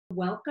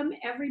Welcome,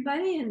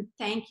 everybody, and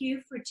thank you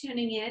for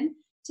tuning in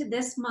to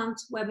this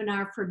month's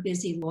webinar for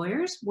busy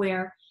lawyers,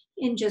 where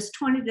in just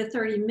 20 to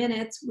 30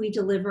 minutes, we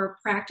deliver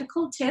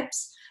practical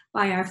tips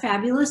by our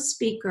fabulous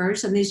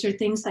speakers, and these are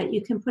things that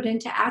you can put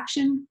into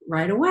action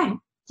right away.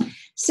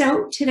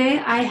 So today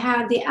I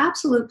have the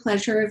absolute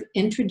pleasure of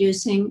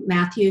introducing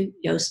Matthew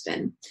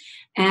Yospin.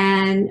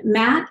 And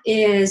Matt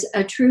is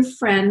a true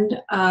friend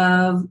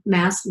of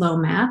Mass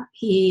LoMap.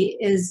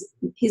 He's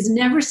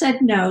never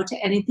said no to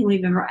anything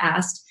we've ever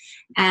asked,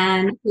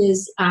 and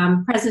his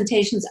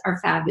presentations are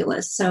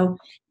fabulous. So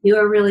you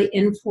are really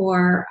in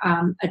for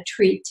a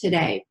treat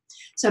today.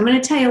 So I'm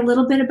going to tell you a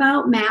little bit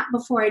about Matt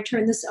before I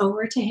turn this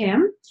over to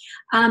him.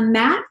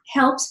 Matt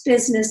helps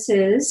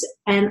businesses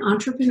and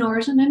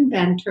entrepreneurs and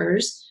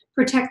inventors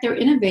protect their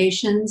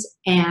innovations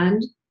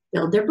and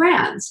build their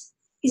brands.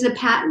 He's a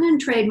patent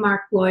and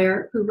trademark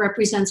lawyer who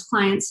represents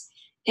clients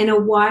in a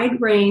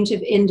wide range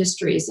of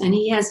industries, and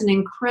he has an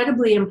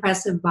incredibly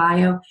impressive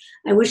bio.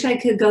 I wish I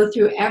could go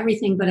through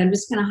everything, but I'm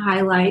just going to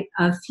highlight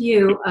a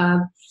few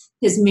of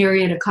his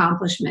myriad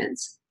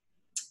accomplishments.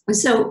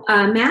 So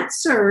Matt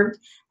served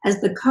as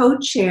the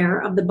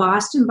co-chair of the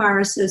Boston Bar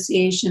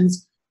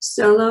Association's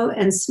Solo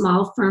and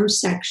Small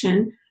Firms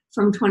section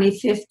from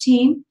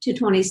 2015 to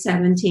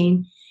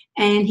 2017,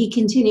 and he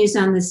continues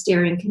on the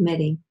steering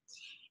committee.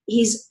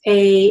 He's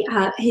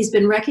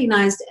been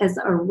recognized as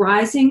a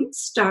rising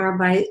star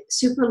by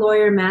Super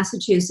Lawyer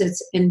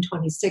Massachusetts in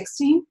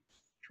 2016,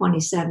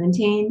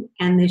 2017,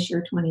 and this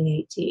year,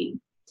 2018.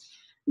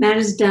 Matt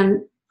has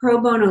done pro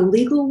bono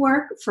legal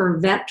work for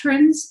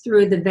veterans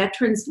through the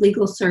Veterans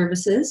Legal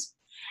Services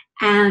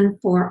and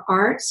for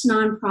arts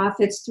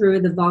nonprofits through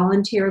the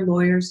Volunteer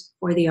Lawyers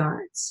for the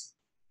Arts.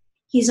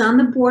 He's on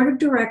the board of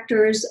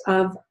directors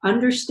of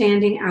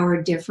Understanding Our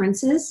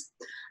Differences,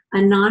 a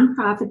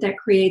nonprofit that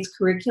creates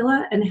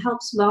curricula and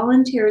helps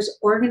volunteers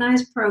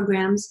organize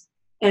programs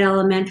at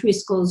elementary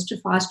schools to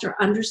foster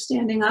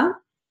understanding of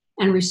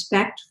and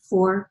respect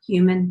for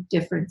human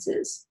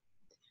differences.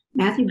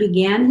 Matthew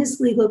began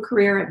his legal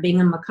career at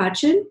Bingham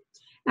McCutcheon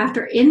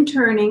after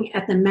interning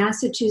at the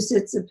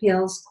Massachusetts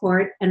Appeals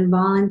Court and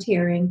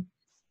volunteering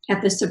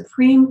at the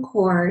Supreme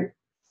Court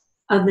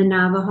of the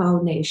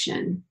Navajo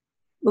Nation.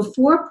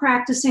 Before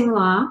practicing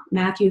law,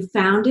 Matthew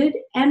founded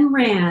and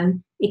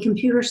ran a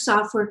computer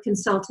software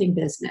consulting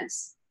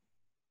business.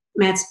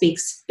 Matt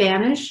speaks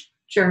Spanish,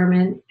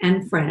 German,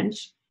 and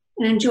French,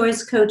 and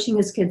enjoys coaching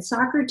his kids'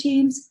 soccer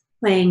teams,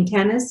 playing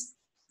tennis,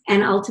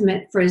 and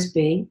ultimate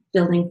frisbee,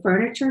 building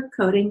furniture,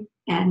 coding,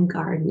 and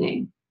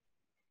gardening.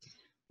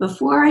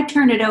 Before I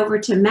turn it over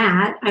to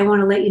Matt, I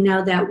want to let you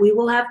know that we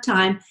will have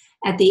time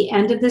at the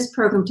end of this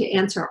program to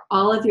answer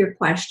all of your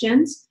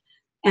questions.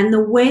 And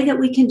the way that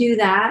we can do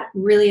that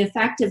really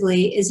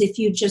effectively is if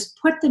you just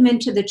put them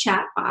into the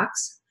chat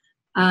box,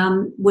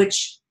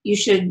 which you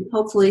should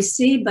hopefully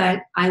see,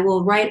 but I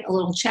will write a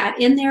little chat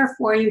in there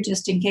for you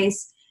just in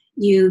case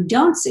you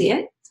don't see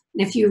it.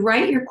 And if you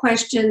write your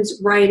questions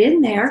right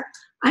in there,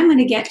 I'm going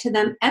to get to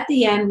them at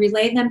the end,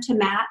 relay them to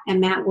Matt, and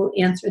Matt will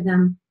answer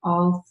them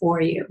all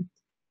for you.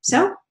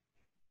 So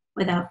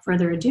without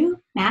further ado,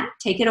 Matt,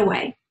 take it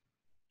away.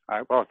 All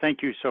right. Well,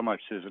 thank you so much,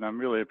 Susan. I'm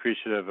really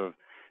appreciative of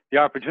the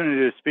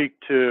opportunity to speak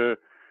to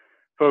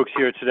folks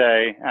here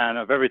today and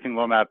of everything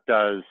LoMap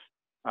does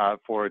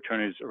for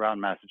attorneys around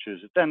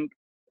Massachusetts and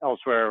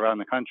elsewhere around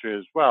the country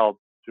as well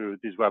through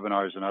these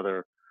webinars and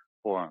other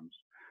forums.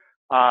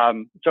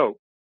 So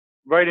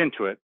right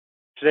into it.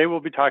 Today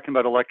we'll be talking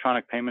about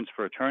electronic payments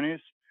for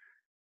attorneys.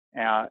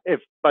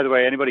 If, by the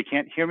way, anybody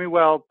can't hear me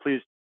well,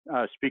 please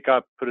speak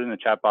up, put it in the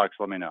chat box,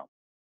 let me know.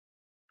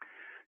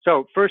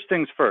 So first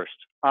things first,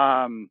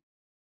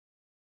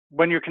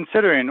 when you're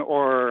considering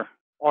or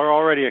are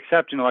already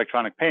accepting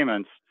electronic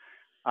payments,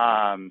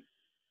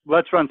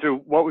 let's run through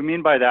what we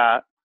mean by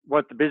that,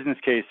 what the business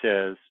case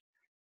is,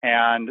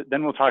 and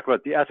then we'll talk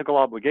about the ethical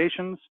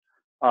obligations,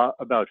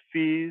 about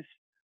fees,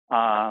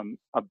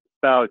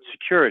 about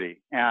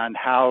security and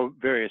how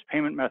various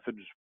payment methods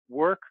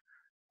work.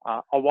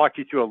 I'll walk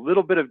you through a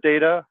little bit of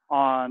data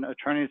on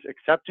attorneys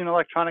accepting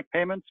electronic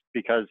payments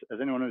because, as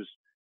anyone who's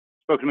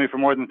spoken to me for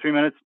more than 3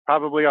 minutes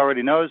probably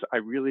already knows, I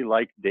really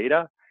like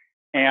data.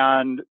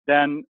 And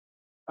then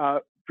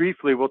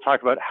briefly, we'll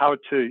talk about how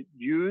to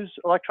use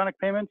electronic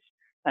payments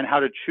and how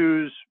to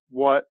choose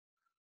what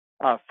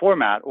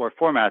format or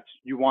formats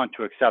you want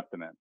to accept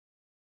them in.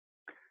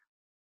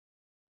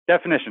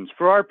 Definitions.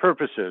 For our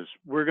purposes,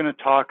 we're going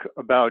to talk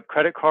about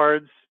credit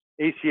cards,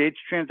 ACH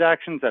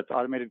transactions, that's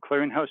automated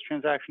clearinghouse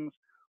transactions,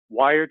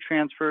 wire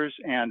transfers,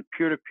 and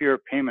peer-to-peer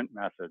payment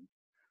methods.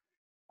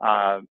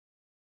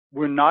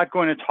 We're not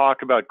going to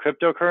talk about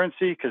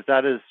cryptocurrency because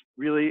that is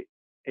really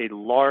a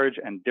large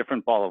and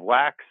different ball of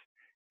wax.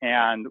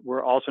 And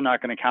we're also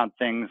not going to count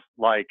things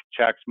like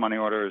checks, money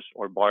orders,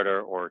 or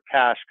barter, or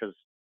cash because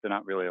they're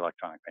not really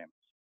electronic payments.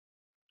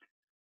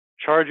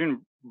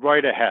 Charging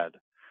right ahead.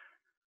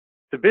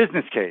 The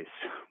business case,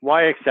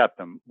 why accept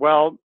them?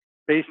 Well,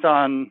 based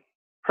on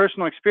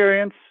personal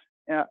experience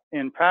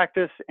in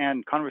practice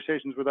and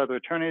conversations with other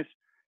attorneys,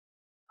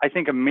 I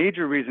think a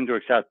major reason to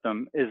accept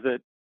them is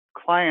that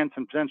clients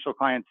and potential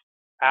clients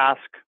ask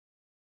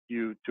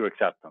you to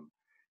accept them.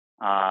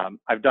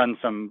 I've done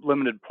some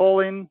limited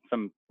polling,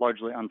 some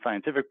largely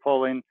unscientific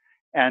polling,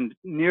 and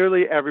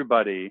nearly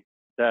everybody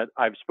that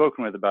I've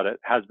spoken with about it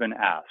has been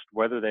asked,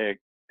 whether they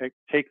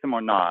take them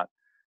or not.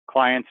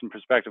 Clients and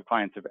prospective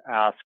clients have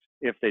asked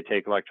if they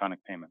take electronic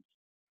payments.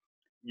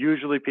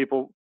 Usually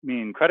people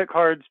mean credit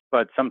cards,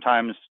 but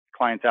sometimes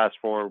clients ask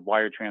for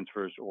wire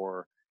transfers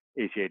or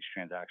ACH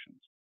transactions.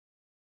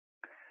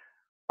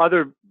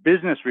 Other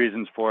business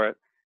reasons for it,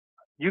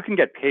 you can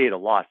get paid a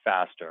lot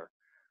faster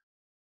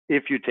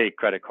if you take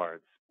credit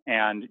cards,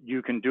 and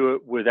you can do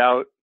it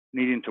without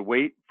needing to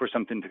wait for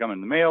something to come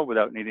in the mail,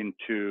 without needing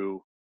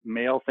to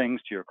mail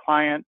things to your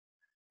client.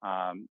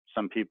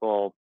 Some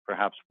people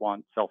perhaps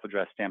want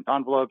self-addressed stamped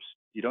envelopes.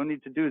 You don't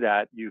need to do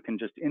that. You can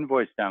just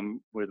invoice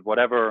them with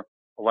whatever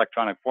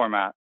electronic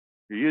format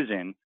you're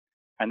using,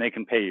 and they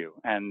can pay you.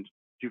 And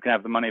you can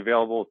have the money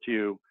available to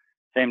you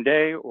same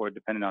day, or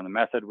depending on the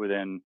method,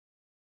 within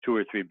 2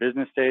 or 3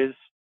 business days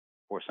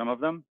for some of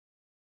them.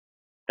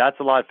 That's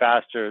a lot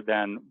faster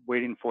than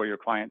waiting for your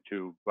client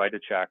to write a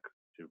check,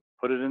 to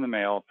put it in the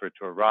mail, for it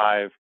to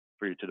arrive,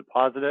 for you to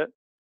deposit it,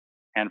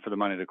 and for the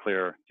money to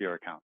clear to your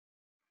account.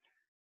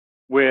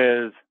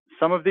 With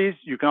some of these,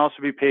 you can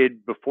also be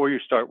paid before you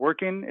start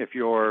working. If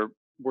you're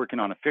working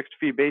on a fixed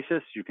fee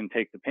basis, you can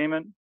take the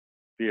payment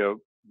via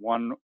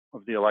one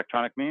of the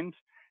electronic means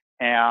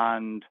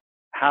and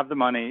have the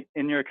money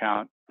in your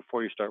account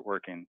before you start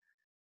working.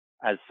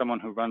 As someone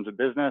who runs a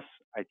business,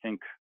 I think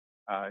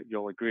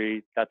you'll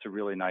agree that's a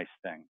really nice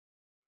thing.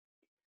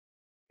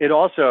 It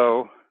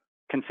also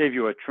can save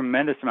you a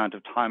tremendous amount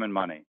of time and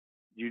money.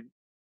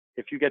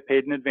 If you get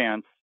paid in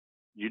advance,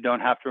 you don't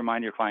have to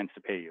remind your clients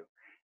to pay you.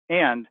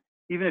 And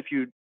even if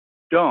you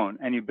don't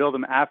and you bill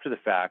them after the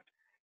fact,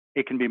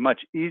 it can be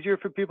much easier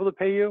for people to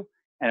pay you.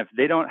 And if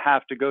they don't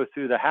have to go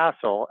through the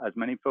hassle, as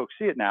many folks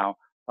see it now,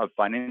 of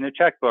finding a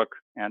checkbook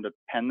and a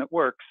pen that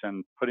works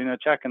and putting a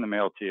check in the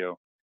mail to you,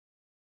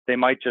 they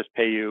might just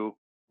pay you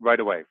right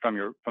away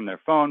from their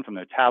phone, from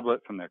their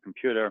tablet, from their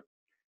computer.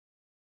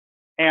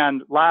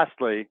 And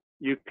lastly,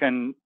 you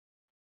can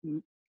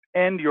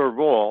end your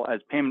role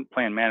as payment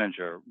plan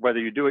manager, whether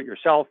you do it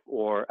yourself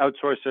or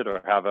outsource it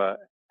or have an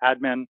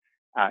admin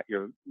at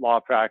your law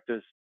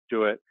practice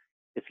do it.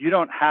 If you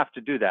don't have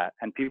to do that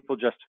and people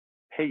just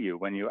pay you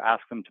when you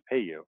ask them to pay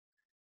you,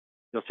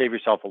 you'll save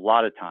yourself a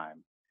lot of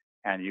time,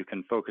 and you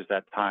can focus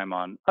that time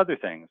on other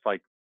things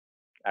like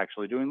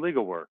actually doing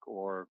legal work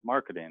or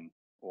marketing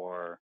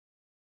or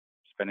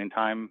spending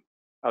time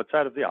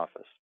outside of the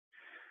office.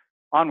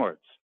 Onwards.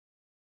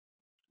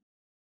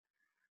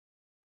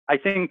 I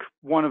think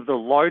one of the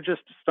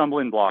largest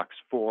stumbling blocks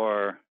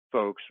for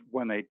folks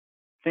when they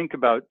think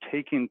about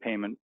taking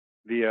payment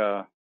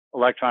via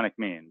electronic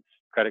means,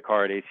 credit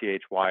card,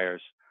 ACH,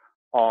 wires,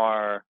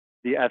 are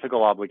the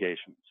ethical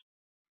obligations.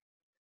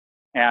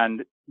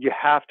 And you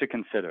have to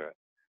consider it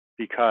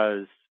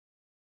because,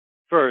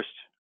 first,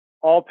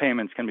 all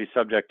payments can be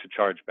subject to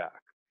chargeback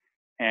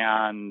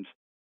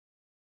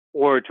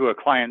or to a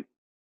client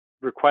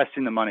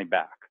requesting the money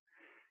back.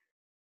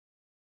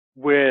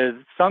 With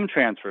some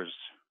transfers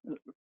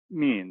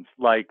means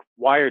like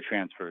wire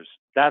transfers,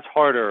 that's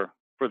harder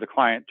for the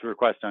client to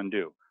request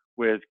undo.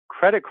 With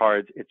credit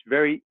cards, it's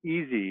very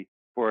easy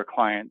for a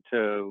client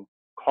to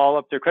call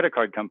up their credit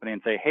card company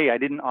and say, hey, I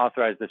didn't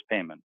authorize this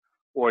payment,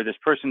 or this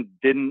person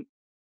didn't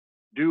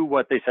do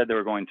what they said they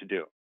were going to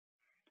do.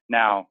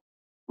 Now,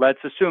 let's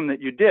assume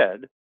that you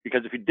did,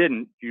 because if you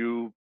didn't,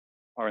 you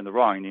are in the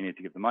wrong and you need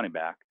to give the money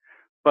back.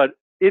 But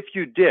if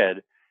you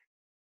did,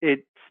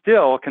 it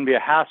still can be a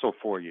hassle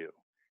for you.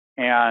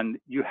 And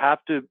you have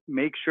to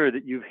make sure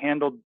that you've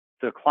handled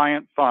the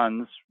client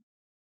funds,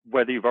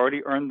 whether you've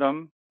already earned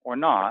them or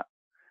not,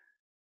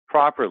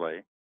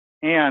 properly,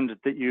 and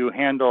that you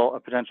handle a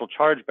potential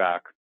chargeback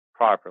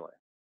properly.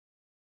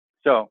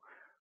 So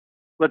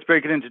let's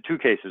break it into 2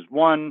 cases.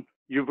 One,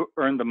 you've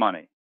earned the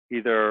money,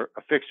 either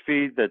a fixed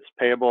fee that's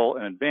payable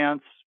in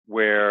advance,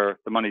 where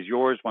the money's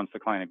yours once the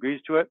client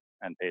agrees to it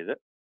and pays it.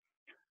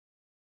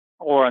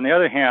 Or on the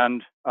other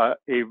hand, a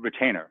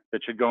retainer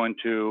that should go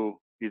into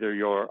either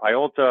your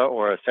IOLTA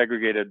or a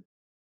segregated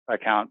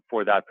account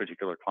for that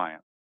particular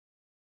client.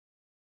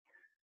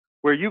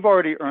 Where you've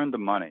already earned the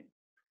money,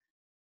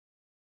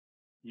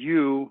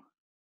 you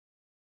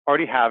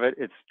already have it.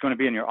 It's going to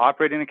be in your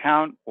operating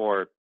account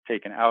or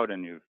taken out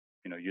and you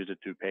use it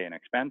to pay an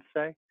expense,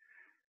 say.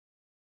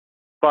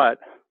 But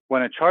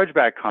when a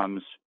chargeback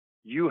comes,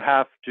 you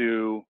have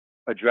to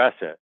address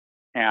it.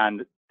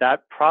 And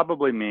that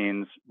probably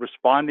means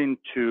responding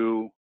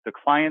to the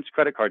client's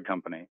credit card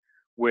company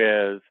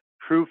with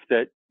proof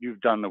that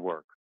you've done the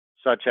work,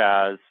 such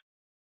as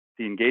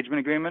the engagement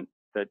agreement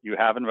that you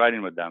have in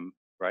writing with them,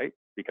 right?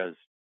 Because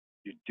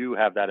you do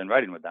have that in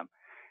writing with them.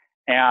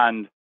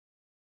 And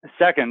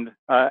second,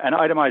 an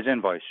itemized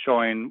invoice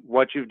showing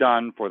what you've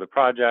done for the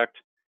project,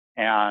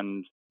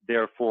 and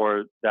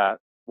therefore that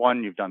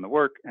 1, you've done the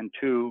work, and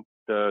 2,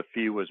 the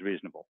fee was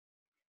reasonable.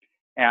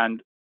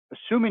 And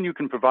assuming you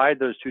can provide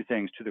those two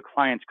things to the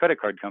client's credit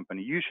card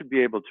company, you should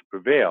be able to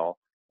prevail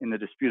in the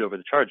dispute over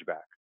the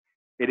chargeback.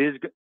 It is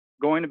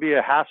going to be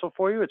a hassle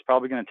for you. It's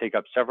probably going to take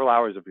up several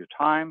hours of your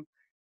time,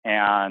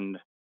 and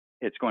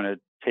it's going to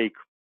take,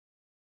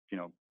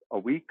 a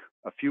week,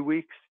 a few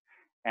weeks,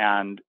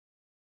 and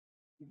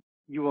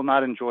you will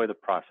not enjoy the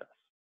process.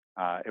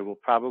 It will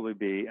probably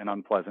be an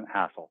unpleasant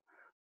hassle,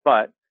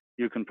 but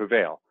you can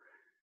prevail.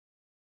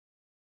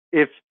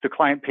 If the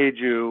client paid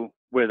you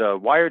with a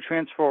wire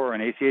transfer or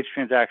an ACH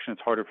transaction,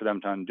 it's harder for them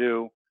to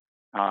undo.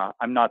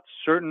 I'm not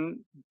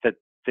certain that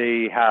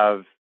they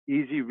have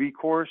easy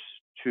recourse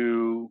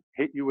to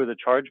hit you with a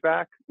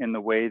chargeback in the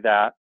way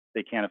that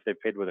they can if they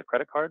paid with a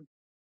credit card,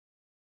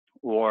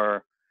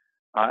 or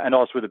and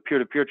also with a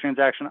peer-to-peer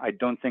transaction. I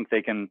don't think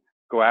they can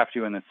go after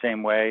you in the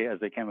same way as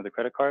they can with a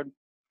credit card.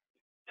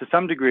 To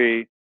some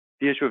degree,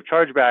 the issue of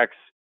chargebacks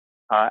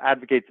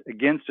advocates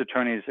against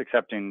attorneys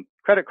accepting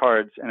credit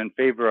cards and in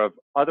favor of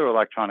other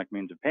electronic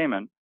means of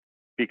payment,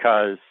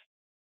 because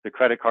the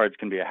credit cards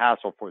can be a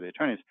hassle for the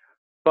attorneys.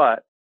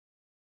 But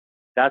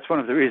that's one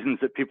of the reasons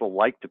that people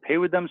like to pay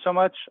with them so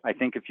much. I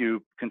think if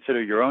you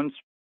consider your own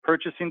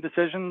purchasing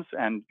decisions,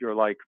 and you're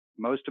like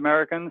most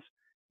Americans,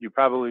 you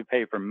probably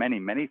pay for many,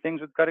 many things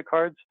with credit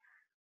cards.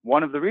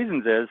 One of the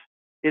reasons is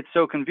it's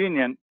so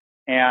convenient.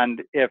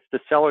 And if the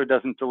seller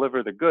doesn't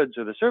deliver the goods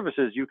or the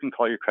services, you can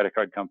call your credit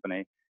card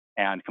company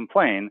and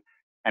complain.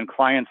 And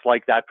clients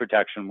like that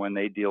protection when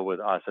they deal with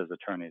us as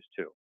attorneys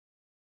too.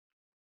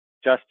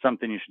 Just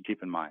something you should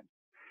keep in mind.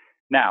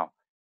 Now,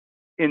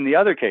 in the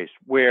other case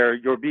where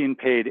you're being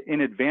paid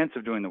in advance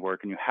of doing the work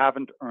and you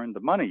haven't earned the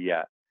money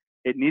yet,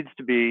 it needs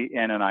to be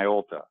in an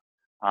IOLTA.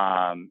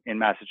 In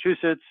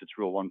Massachusetts, it's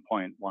Rule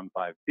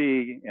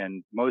 1.15b.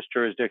 In most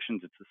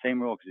jurisdictions, it's the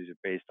same rule because these are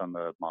based on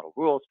the model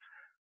rules.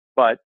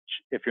 But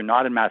if you're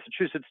not in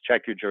Massachusetts,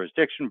 check your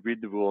jurisdiction,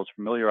 read the rules,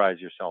 familiarize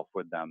yourself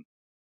with them.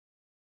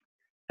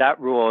 That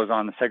rule is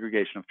on the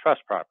segregation of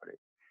trust property.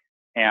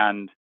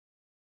 And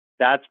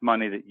that's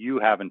money that you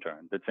haven't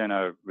earned, that's in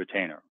a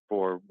retainer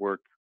for work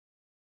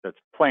that's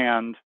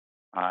planned,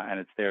 and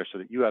it's there so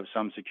that you have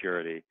some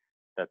security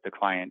that the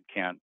client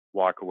can't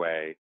walk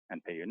away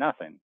and pay you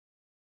nothing.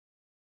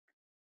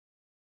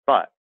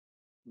 But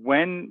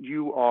when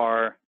you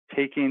are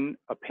taking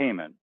a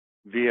payment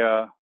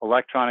via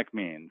electronic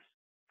means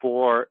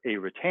for a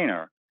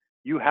retainer,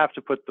 you have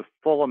to put the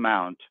full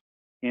amount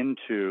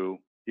into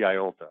the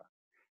IOLTA.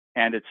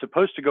 And it's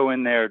supposed to go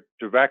in there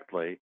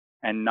directly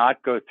and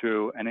not go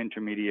through an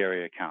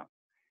intermediary account.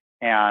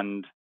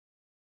 And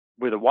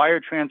with a wire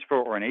transfer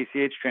or an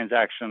ACH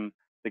transaction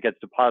that gets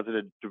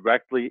deposited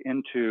directly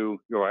into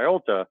your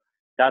IOLTA,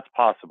 that's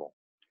possible,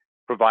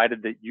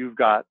 provided that you've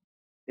got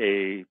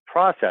a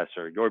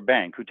processor, your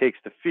bank, who takes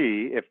the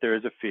fee, if there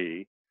is a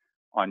fee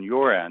on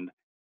your end,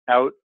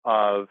 out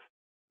of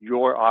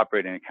your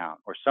operating account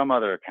or some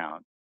other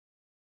account,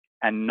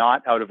 and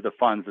not out of the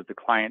funds that the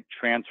client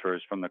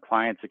transfers from the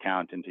client's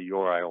account into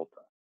your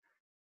IOLTA.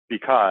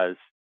 Because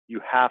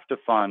you have to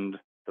fund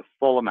the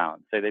full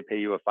amount. Say they pay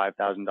you a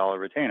 $5,000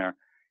 retainer.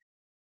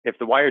 If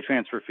the wire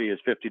transfer fee is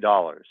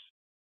 $50,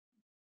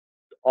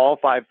 all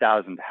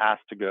 $5,000 has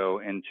to go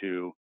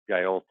into the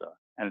IOLTA.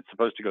 And it's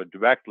supposed to go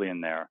directly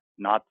in there,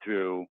 not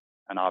through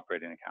an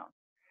operating account.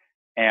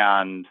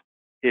 And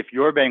if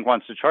your bank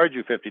wants to charge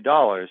you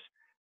 $50,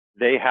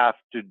 they have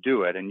to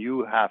do it, and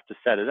you have to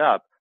set it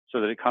up so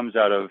that it comes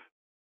out of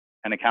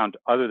an account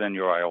other than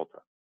your IOLTA.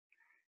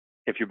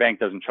 If your bank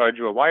doesn't charge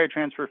you a wire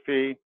transfer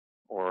fee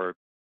or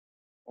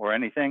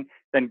anything,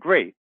 then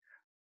great.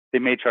 They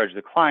may charge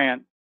the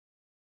client.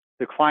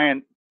 The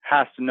client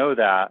has to know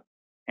that,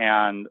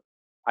 and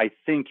I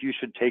think you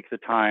should take the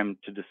time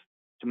to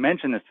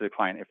mention this to the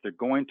client if they're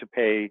going to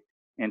pay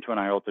into an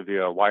IOLTA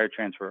via a wire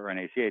transfer or an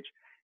ACH,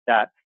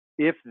 that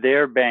if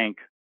their bank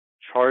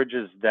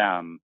charges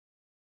them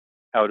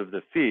out of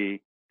the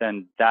fee,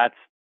 then that's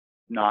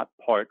not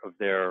part of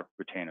their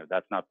retainer.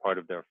 That's not part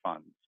of their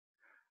funds.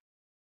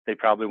 They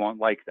probably won't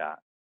like that,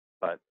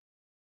 but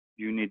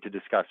you need to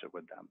discuss it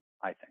with them,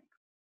 I think.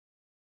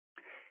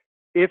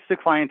 If the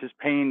client is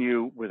paying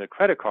you with a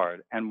credit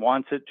card and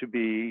wants it to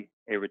be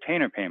a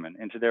retainer payment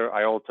into their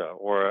IOLTA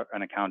or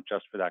an account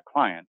just for that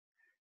client,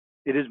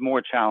 it is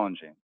more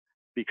challenging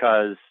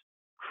because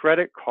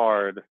credit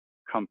card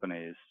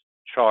companies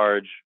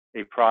charge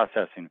a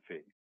processing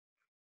fee,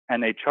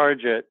 and they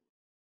charge it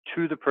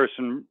to the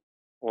person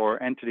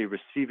or entity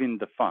receiving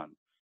the funds.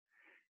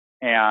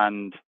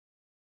 And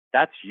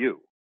that's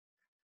you.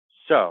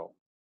 So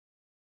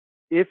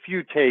if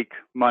you take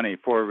money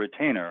for a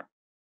retainer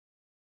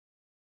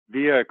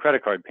via a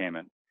credit card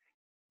payment,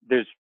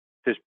 there's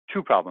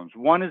two problems.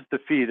 One is the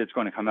fee that's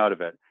going to come out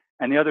of it,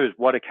 and the other is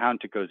what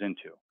account it goes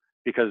into.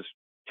 Because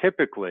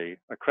typically,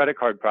 a credit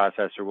card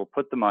processor will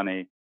put the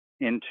money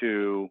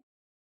into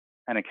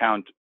an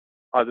account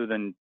other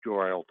than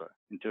your IOLTA,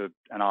 into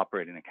an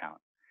operating account.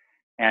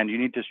 And you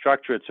need to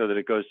structure it so that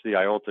it goes to the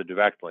IOLTA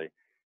directly.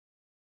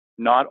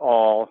 Not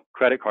all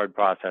credit card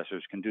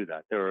processors can do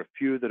that. There are a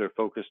few that are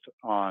focused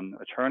on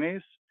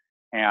attorneys,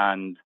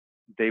 and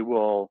they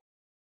will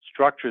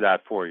structure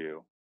that for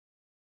you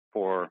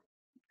for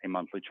a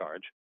monthly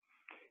charge.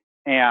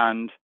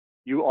 And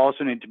you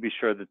also need to be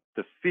sure that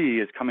the fee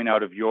is coming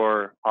out of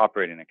your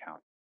operating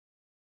account.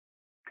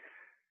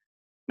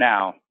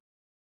 Now,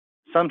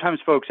 sometimes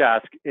folks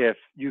ask if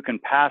you can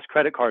pass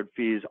credit card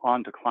fees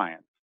on to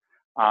clients.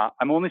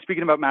 I'm only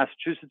speaking about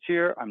Massachusetts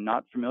here. I'm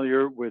not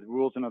familiar with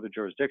rules in other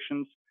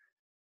jurisdictions.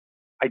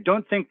 I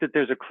don't think that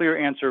there's a clear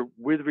answer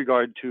with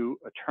regard to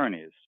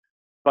attorneys,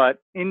 but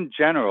in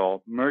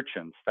general,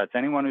 merchants, that's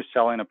anyone who's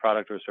selling a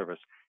product or a service,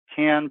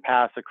 can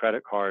pass a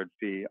credit card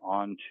fee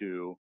on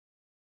to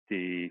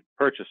the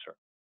purchaser.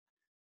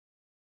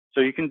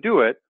 So you can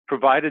do it,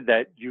 provided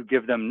that you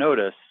give them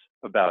notice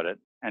about it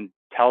and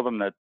tell them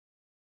that,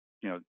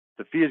 you know,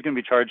 the fee is going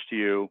to be charged to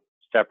you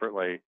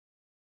separately,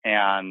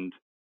 and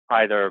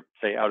either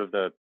say out of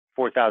the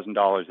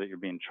 $4,000 that you're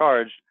being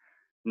charged,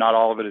 not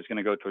all of it is going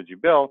to go towards your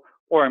bill,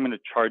 or I'm going to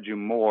charge you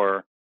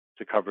more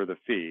to cover the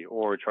fee,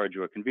 or charge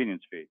you a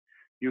convenience fee.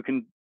 You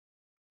can,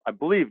 I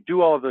believe,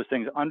 do all of those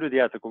things under the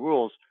ethical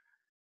rules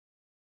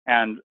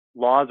and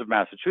laws of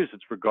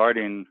Massachusetts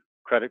regarding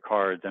credit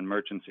cards and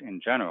merchants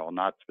in general,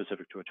 not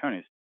specific to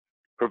attorneys,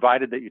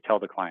 provided that you tell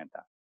the client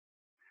that.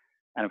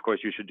 And of course,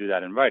 you should do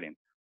that in writing.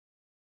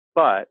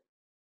 But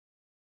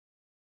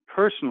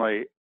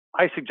personally,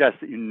 I suggest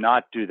that you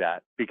not do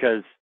that,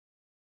 because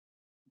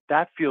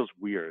that feels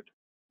weird.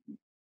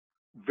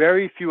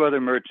 Very few other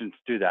merchants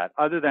do that,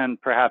 other than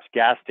perhaps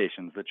gas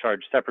stations that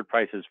charge separate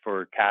prices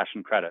for cash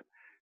and credit,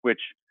 which,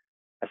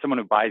 as someone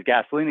who buys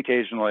gasoline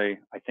occasionally,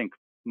 I think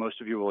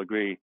most of you will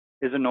agree,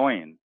 is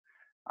annoying.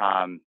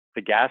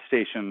 The gas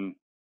station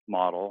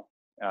model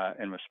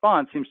in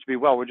response seems to be,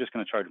 well, we're just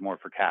going to charge more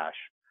for cash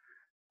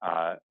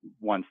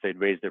once they'd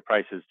raise their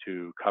prices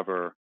to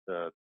cover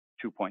the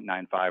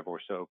 2.95% or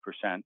so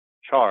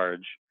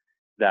charge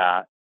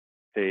that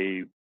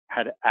they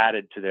had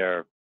added to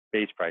their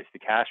base price, the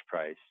cash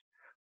price,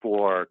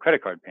 for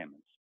credit card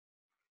payments.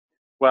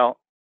 Well,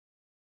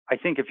 I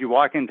think if you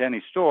walk into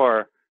any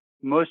store,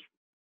 most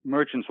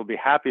merchants will be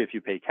happy if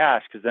you pay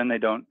cash, because then they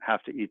don't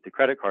have to eat the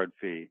credit card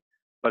fee.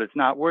 But it's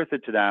not worth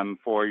it to them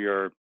for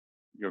your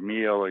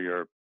meal or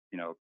your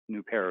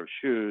new pair of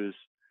shoes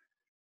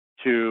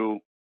to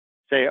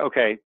say,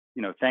 okay,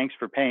 thanks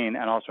for paying,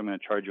 and also I'm going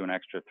to charge you an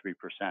extra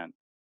 3%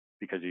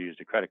 because you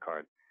used a credit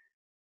card.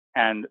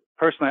 And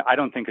personally, I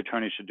don't think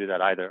attorneys should do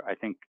that either. I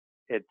think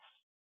it's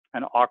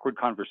an awkward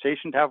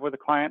conversation to have with a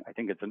client. I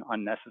think it's an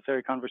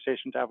unnecessary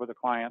conversation to have with a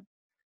client.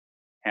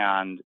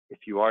 And if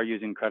you are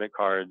using credit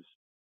cards,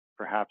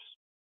 perhaps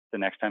the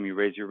next time you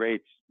raise your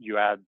rates, you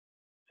add,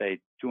 say,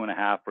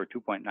 2.5% or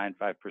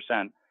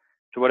 2.95%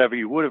 to whatever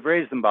you would have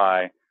raised them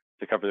by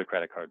to cover the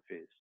credit card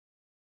fees.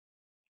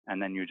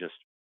 And then you just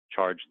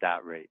charge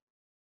that rate.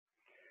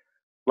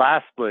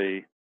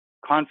 Lastly,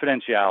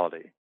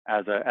 confidentiality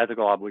as an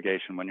ethical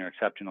obligation when you're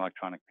accepting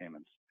electronic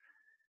payments.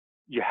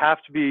 You have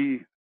to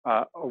be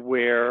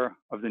aware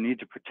of the need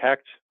to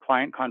protect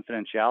client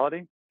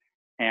confidentiality.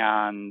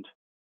 And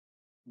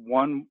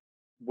one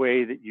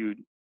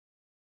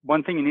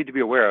thing you need to be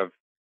aware of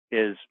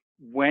is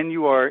when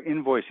you are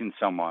invoicing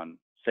someone,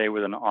 say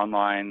with an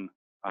online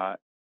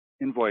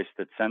invoice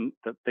that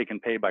they can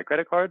pay by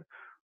credit card,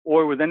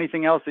 or with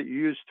anything else that you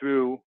use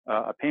through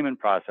a payment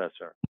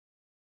processor,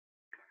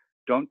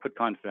 don't put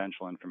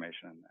confidential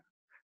information in there.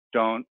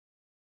 Don't,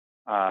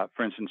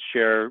 for instance,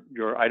 share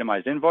your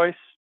itemized invoice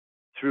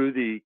through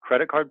the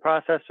credit card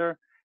processor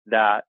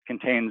that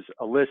contains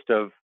a list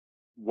of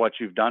what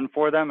you've done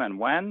for them and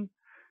when.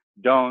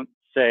 Don't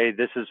say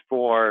this is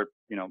for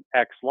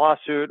X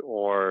lawsuit,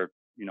 or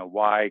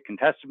Y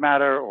contested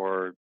matter,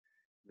 or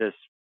this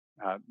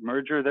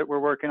merger that we're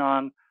working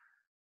on.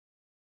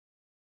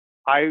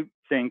 I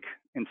think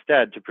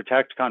instead, to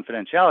protect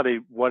confidentiality,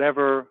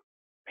 whatever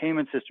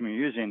payment system you're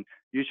using,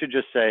 you should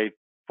just say,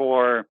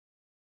 for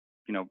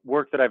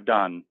work that I've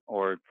done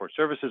or for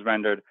services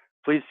rendered,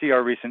 please see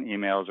our recent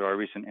emails or our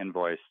recent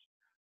invoice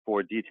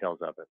for details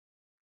of it.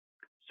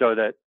 So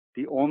that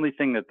the only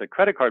thing that the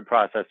credit card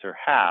processor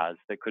has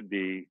that could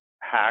be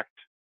hacked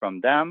from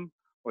them,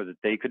 or that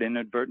they could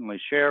inadvertently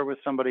share with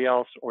somebody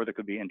else, or that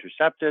could be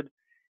intercepted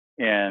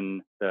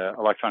in the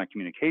electronic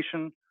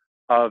communication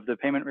of the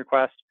payment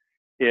request,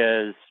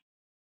 is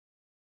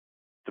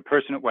the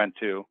person it went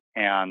to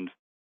and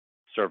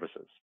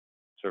services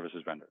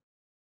rendered.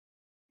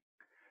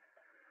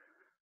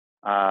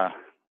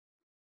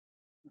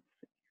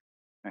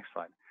 Next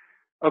slide.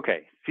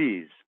 Okay,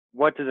 fees.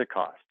 What does it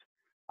cost?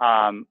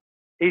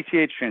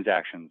 ACH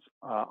transactions,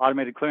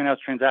 automated clearinghouse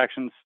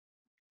transactions,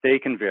 they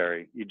can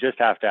vary. You just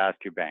have to ask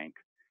your bank.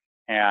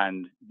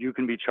 And you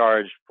can be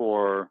charged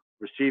for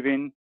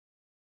receiving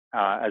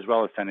as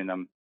well as sending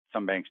them.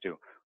 Some banks do.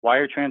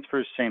 Wire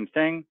transfers, same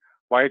thing.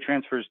 Wire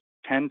transfers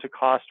tend to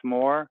cost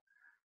more,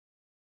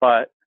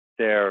 but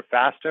they're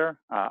faster.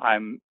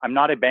 I'm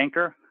not a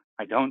banker.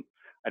 I don't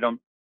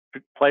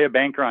play a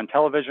banker on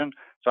television,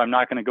 so I'm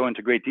not going to go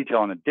into great detail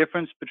on the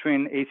difference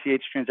between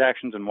ACH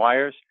transactions and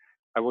wires.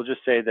 I will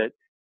just say that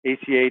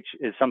ACH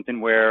is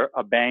something where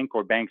a bank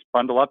or banks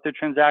bundle up their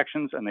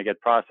transactions and they get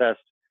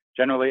processed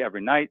Generally,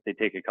 every night, they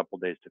take a couple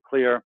days to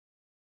clear.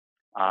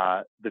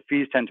 The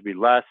fees tend to be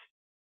less.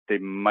 They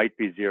might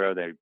be zero.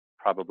 They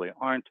probably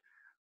aren't.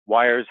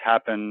 Wires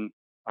happen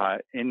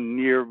in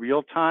near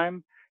real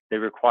time. They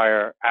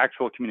require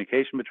actual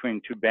communication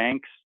between two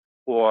banks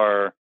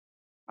or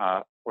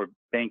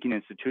banking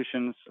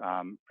institutions.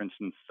 For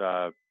instance,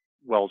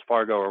 Wells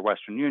Fargo or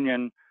Western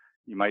Union,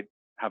 you might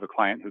have a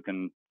client who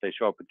can, say,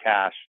 show up with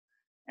cash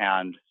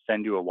and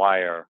send you a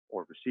wire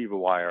or receive a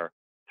wire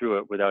through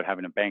it without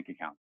having a bank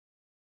account.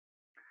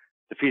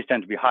 The fees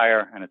tend to be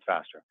higher and it's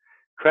faster.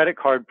 Credit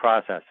card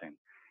processing.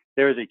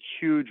 There is a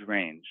huge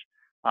range.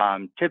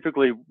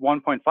 Typically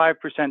 1.5%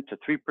 to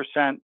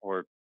 3%,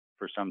 or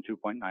for some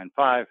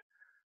 2.95.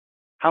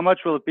 How much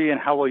will it be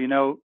and how will you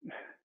know?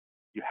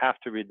 You have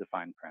to read the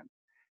fine print.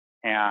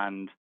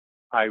 And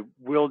I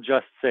will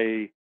just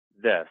say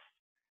this,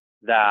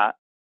 that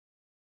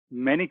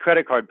many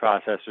credit card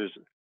processors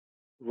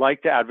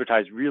like to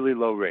advertise really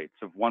low rates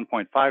of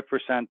 1.5%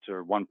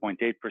 or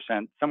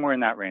 1.8%, somewhere in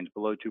that range,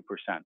 below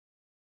 2%.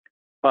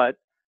 But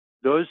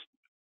those,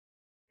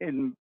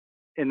 in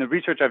the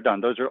research I've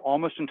done, those are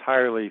almost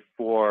entirely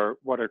for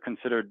what are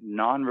considered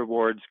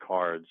non-rewards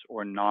cards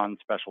or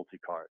non-specialty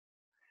cards.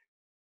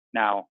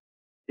 Now,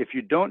 if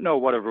you don't know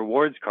what a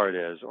rewards card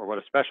is or what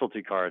a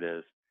specialty card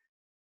is,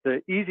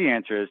 the easy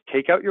answer is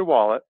take out your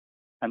wallet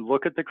and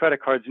look at the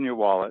credit cards in your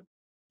wallet.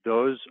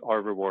 Those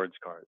are rewards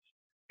cards,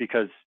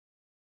 because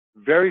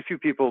very few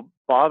people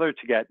bother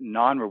to get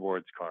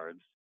non-rewards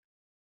cards,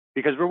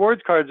 because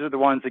rewards cards are the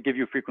ones that give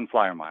you frequent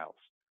flyer miles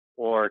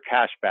or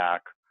cash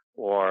back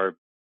or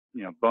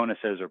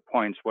bonuses or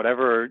points,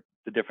 whatever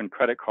the different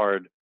credit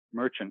card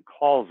merchant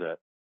calls it.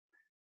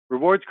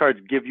 Rewards cards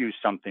give you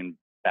something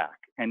back,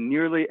 and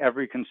nearly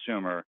every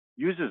consumer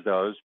uses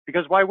those,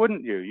 because why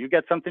wouldn't you? You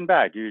get something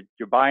back.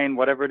 You're buying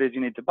whatever it is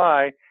you need to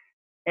buy,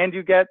 and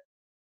you get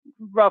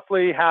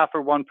roughly 0.5%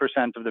 or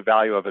 1% of the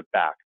value of it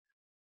back.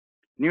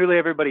 Nearly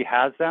everybody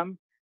has them,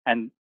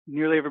 and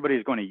nearly everybody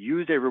is going to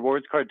use a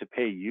rewards card to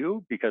pay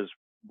you, because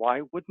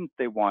why wouldn't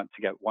they want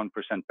to get 1%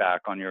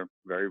 back on your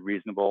very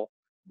reasonable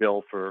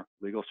bill for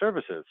legal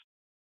services?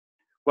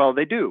 Well,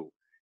 they do.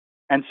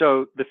 And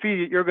so the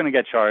fee that you're going to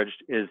get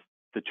charged is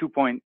the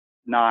 2.9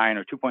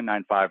 or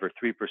 2.95 or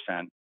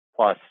 3%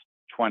 plus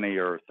 20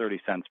 or 30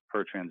 cents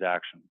per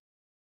transaction.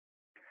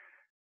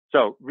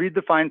 So read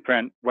the fine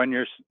print when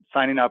you're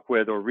signing up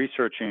with or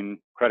researching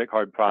credit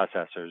card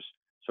processors,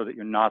 so that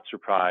you're not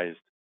surprised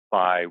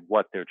by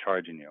what they're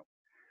charging you.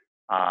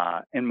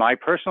 In my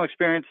personal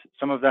experience,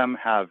 some of them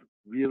have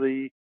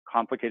really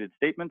complicated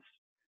statements,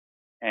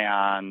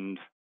 and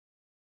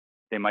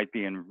they might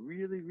be in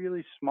really,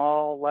 really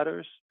small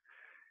letters.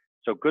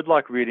 So good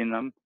luck reading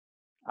them.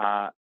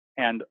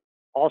 And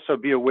also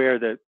be aware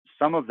that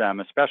some of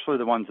them, especially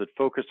the ones that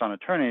focus on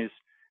attorneys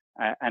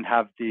and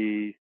have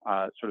the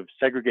sort of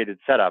segregated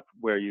setup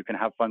where you can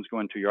have funds go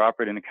into your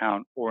operating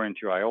account or into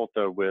your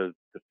IOLTA with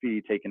the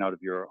fee taken out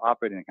of your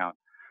operating account,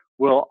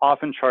 will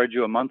often charge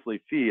you a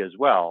monthly fee as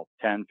well,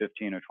 $10,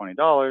 $15, or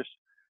 $20.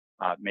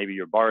 Maybe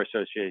your bar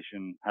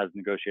association has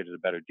negotiated a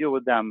better deal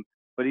with them,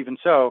 but even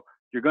so,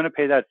 you're going to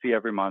pay that fee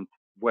every month,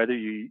 whether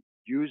you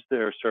use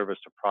their service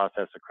to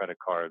process a credit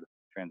card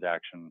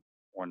transaction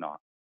or not.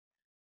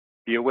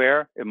 Be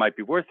aware, it might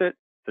be worth it.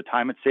 The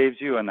time it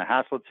saves you and the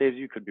hassle it saves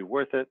you could be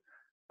worth it,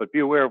 but be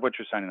aware of what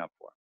you're signing up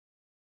for.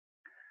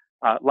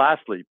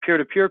 Lastly,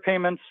 peer-to-peer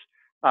payments.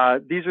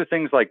 These are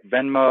things like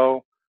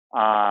Venmo,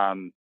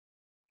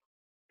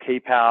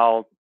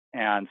 PayPal,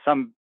 and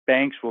some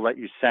banks will let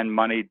you send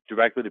money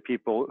directly to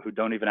people who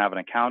don't even have an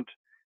account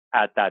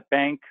at that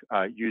bank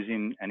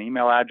using an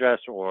email address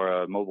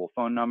or a mobile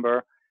phone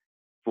number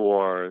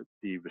for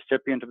the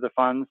recipient of the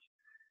funds.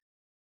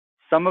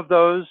 Some of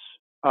those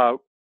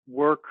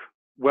work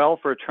well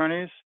for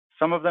attorneys.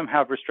 Some of them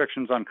have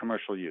restrictions on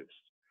commercial use.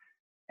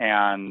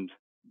 And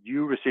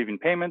you receiving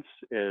payments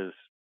is,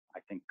 I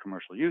think,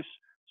 commercial use.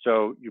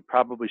 So you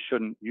probably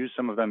shouldn't use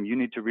some of them. You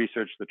need to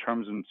research the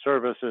terms and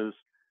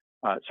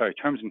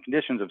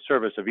conditions of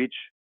service of each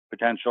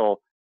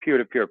potential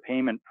peer-to-peer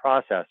payment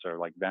processor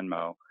like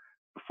Venmo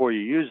before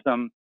you use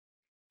them.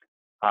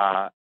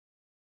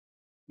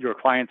 Your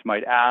clients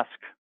might ask,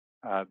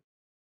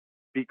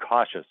 be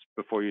cautious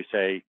before you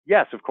say,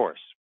 yes, of course.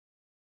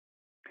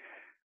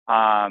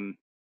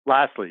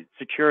 Lastly,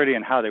 security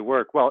and how they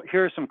work. Well,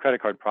 here are some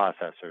credit card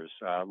processors.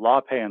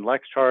 LawPay and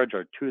LexCharge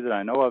are two that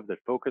I know of that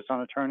focus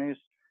on attorneys,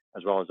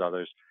 as well as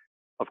others.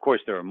 Of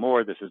course, there are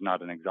more. This is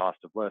not an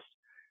exhaustive list.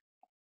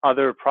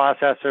 Other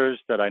processors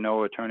that I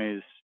know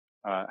attorneys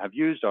have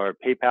used are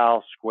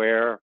PayPal,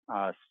 Square.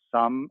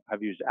 Some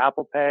have used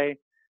Apple Pay,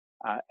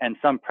 and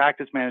some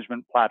practice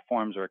management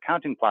platforms or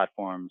accounting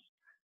platforms,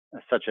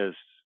 such as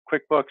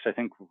QuickBooks, I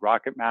think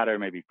Rocket Matter,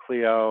 maybe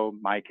Clio,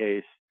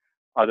 MyCase.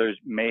 Others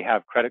may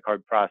have credit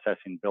card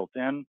processing built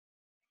in.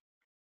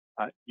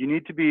 You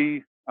need to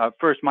be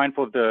first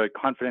mindful of the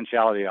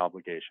confidentiality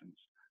obligations,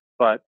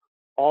 but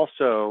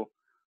also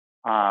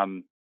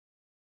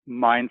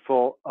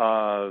mindful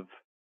of,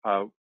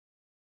 I'm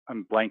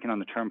blanking on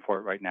the term for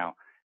it right now,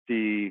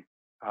 the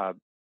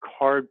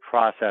card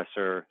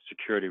processor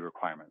security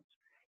requirements.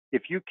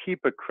 If you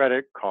keep a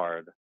credit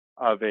card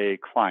of a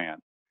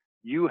client,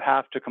 you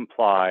have to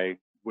comply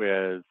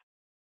with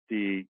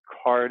the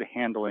card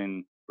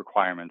handling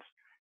requirements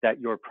that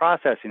your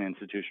processing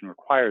institution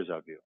requires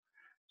of you.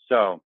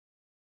 So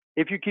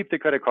if you keep the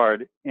credit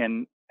card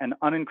in an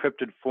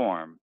unencrypted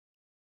form,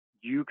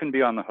 you can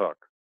be on the hook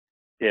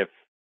if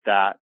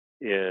that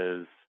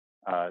is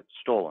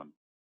stolen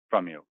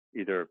from you,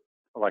 either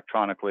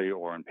electronically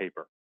or in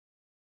paper.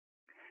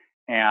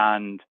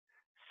 And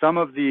some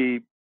of the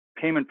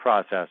payment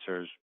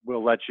processors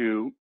will let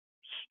you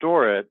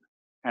store it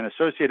and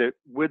associate it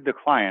with the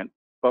client,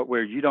 but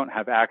where you don't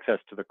have access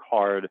to the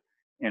card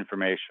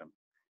information.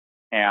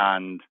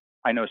 And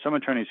I know some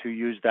attorneys who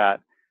use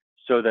that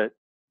so that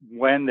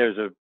when there's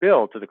a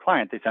bill to the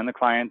client, they send the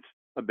client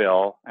a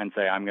bill and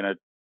say, I'm going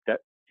to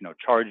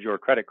charge your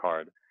credit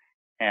card,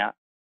 and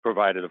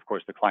provided, of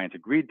course, the client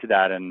agreed to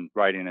that in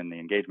writing in the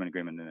engagement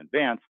agreement in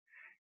advance.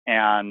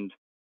 And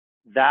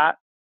that,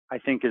 I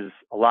think, is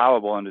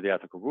allowable under the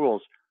ethical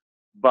rules.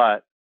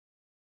 But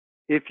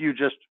if you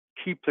just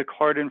keep the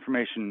card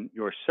information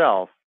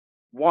yourself,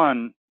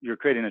 one, you're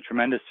creating a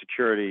tremendous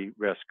security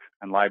risk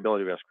and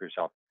liability risk for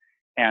yourself.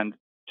 And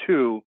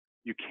two,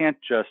 you can't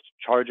just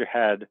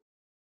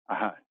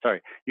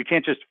you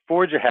can't just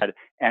forge ahead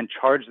and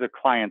charge the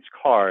client's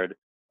card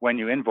when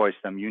you invoice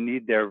them. You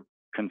need their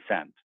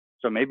consent.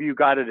 So maybe you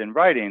got it in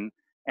writing,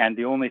 and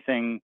the only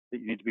thing that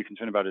you need to be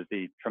concerned about is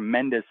the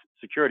tremendous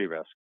security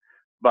risk.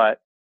 But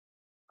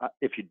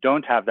if you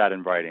don't have that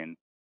in writing,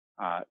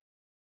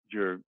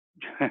 you're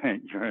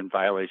you're in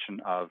violation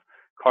of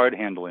card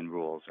handling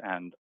rules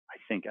and I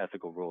think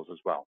ethical rules as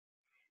well.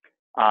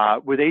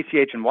 With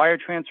ACH and wire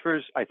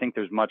transfers, I think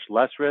there's much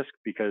less risk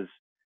because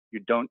you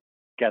don't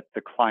get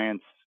the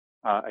client's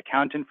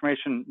account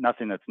information,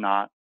 nothing that's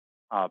not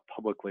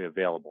publicly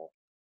available.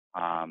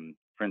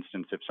 For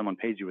instance, if someone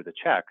pays you with a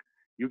check,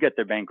 you get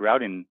their bank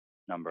routing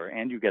number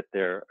and you get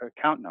their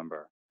account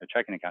number, their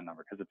checking account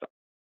number, because it's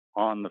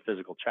on the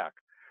physical check.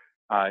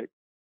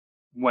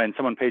 When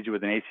someone pays you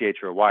with an ACH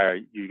or a wire,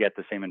 you get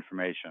the same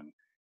information.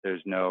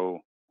 There's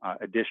no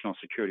additional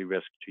security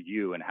risk to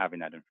you in having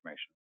that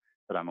information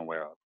that I'm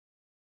aware of.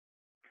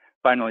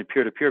 Finally,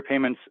 peer-to-peer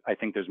payments, I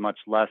think there's much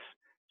less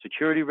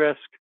security risk.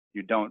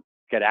 You don't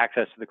get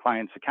access to the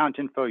client's account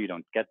info. You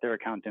don't get their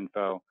account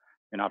info.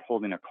 You're not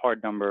holding a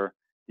card number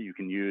that you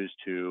can use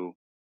to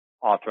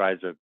authorize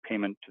a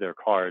payment to their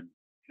card,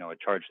 a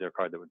charge to their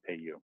card that would pay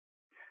you.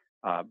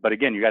 But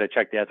again, you got to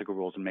check the ethical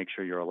rules and make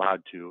sure you're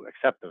allowed to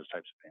accept those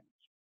types of payments.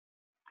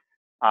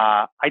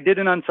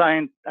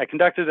 I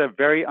conducted a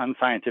very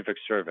unscientific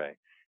survey,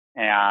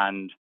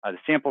 and the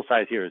sample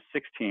size here is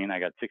 16. I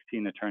got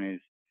 16 attorneys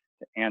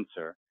to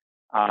answer.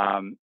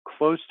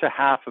 Close to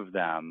half of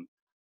them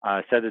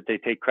said that they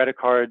take credit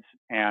cards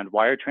and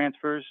wire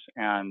transfers,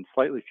 and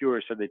slightly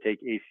fewer said they take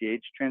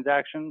ACH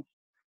transactions.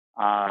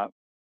 I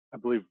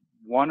believe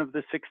one of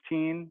the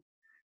 16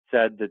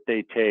 said that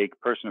they take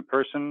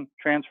person-to-person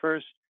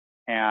transfers,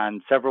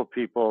 and several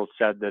people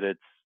said that it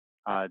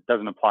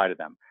doesn't apply to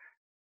them.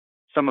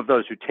 Some of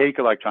those who take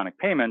electronic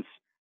payments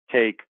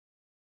take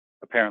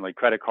apparently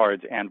credit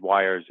cards and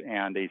wires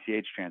and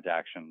ACH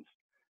transactions.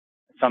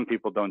 Some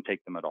people don't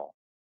take them at all.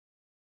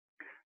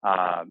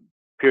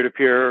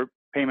 Peer-to-peer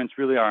payments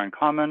really are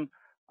uncommon.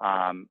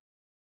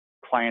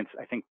 Clients,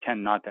 I think,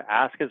 tend not to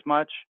ask as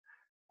much.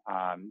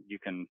 You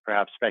can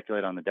perhaps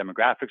speculate on the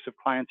demographics of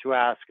clients who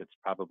ask. It's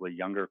probably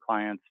younger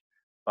clients,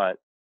 but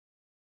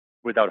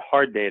without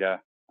hard data,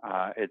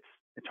 it's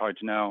hard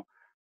to know.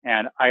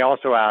 And I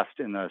also asked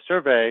in the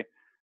survey,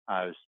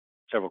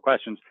 several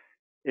questions,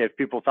 if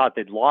people thought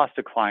they'd lost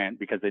a client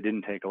because they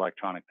didn't take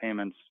electronic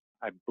payments.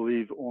 I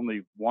believe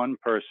only one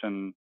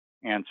person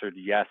answered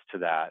yes to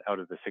that out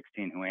of the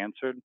 16 who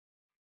answered.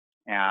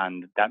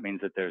 And that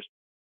means that there's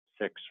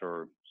 6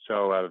 or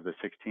so out of the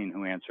 16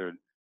 who answered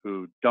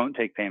who don't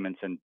take payments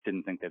and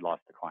didn't think they'd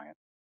lost the client.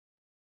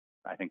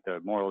 I think the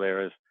moral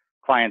there is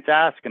clients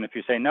ask, and if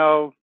you say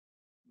no,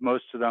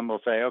 most of them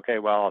will say, okay,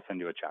 well, I'll send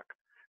you a check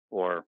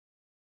or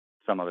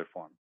some other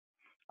form.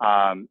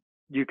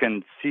 You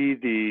can see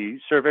the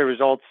survey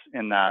results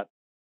in that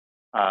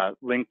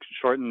link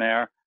shortened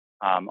there.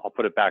 I'll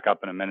put it back up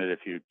in a minute if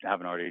you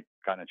haven't already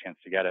gotten a chance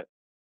to get it.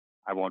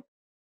 I won't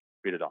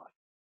read it off.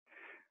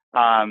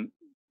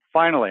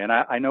 Finally, and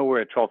I know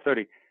we're at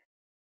 12:30,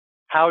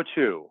 how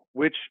to,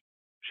 which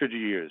should you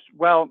use?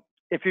 Well,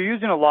 if you're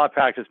using a law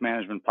practice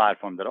management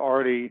platform that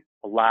already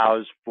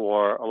allows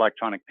for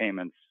electronic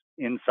payments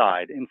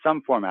inside in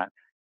some format,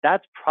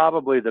 that's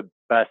probably the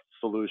best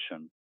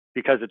solution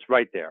because it's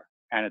right there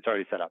and it's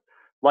already set up.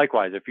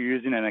 Likewise, if you're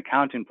using an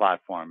accounting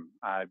platform,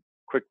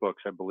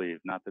 QuickBooks, I believe,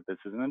 not that this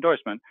is an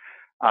endorsement,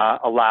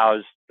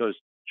 allows those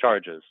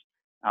charges.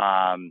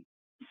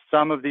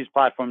 Some of these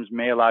platforms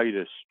may allow you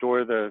to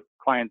store the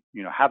client,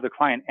 have the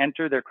client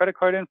enter their credit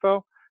card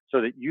info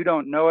so that you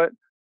don't know it,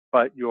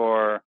 but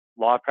your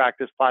law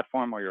practice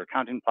platform or your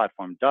accounting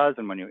platform does.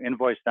 And when you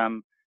invoice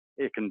them,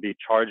 it can be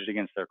charged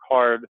against their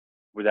card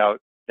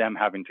without them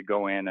having to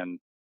go in and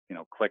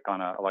click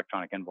on an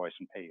electronic invoice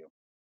and pay you.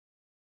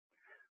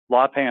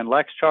 LawPay and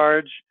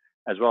LexCharge,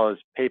 as well as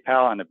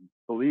PayPal, and I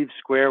believe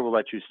Square will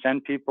let you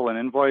send people an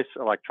invoice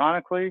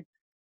electronically,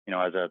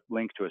 as a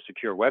link to a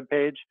secure web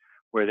page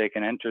where they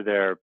can enter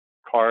their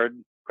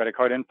credit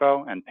card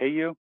info and pay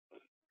you.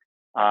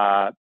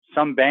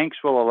 Some banks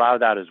will allow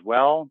that as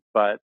well,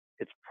 but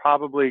it's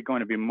probably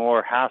going to be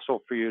more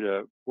hassle for you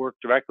to work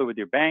directly with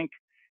your bank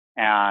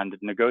and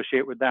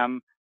negotiate with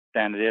them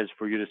than it is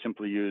for you to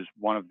simply use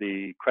one of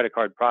the credit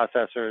card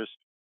processors,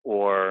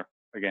 or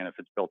again, if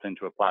it's built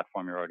into a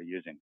platform you're already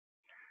using.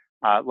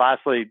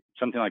 Lastly,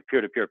 something like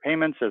peer-to-peer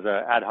payments as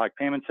an ad hoc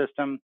payment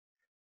system.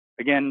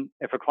 Again,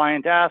 if a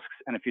client asks,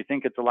 and if you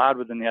think it's allowed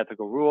within the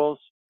ethical rules,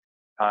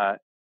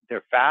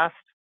 they're fast,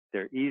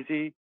 they're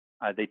easy,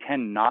 they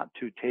tend not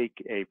to take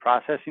a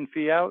processing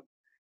fee out.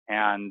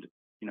 And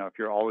if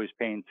you're always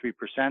paying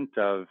 3%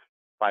 of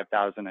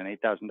 $5,000 and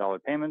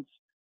 $8,000 payments,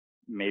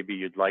 maybe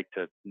you'd like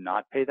to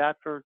not pay that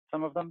for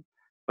some of them.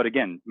 But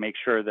again, make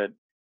sure that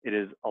it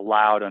is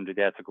allowed under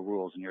the ethical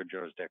rules in your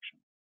jurisdiction.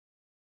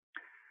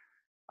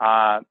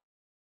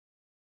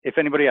 If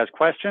anybody has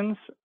questions,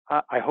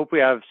 I hope we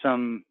have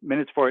some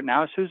minutes for it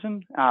now,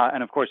 Susan.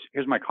 And of course,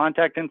 here's my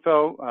contact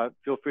info.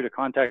 Feel free to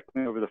contact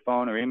me over the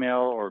phone or email,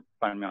 or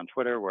find me on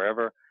Twitter,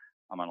 wherever.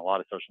 I'm on a lot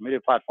of social media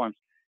platforms,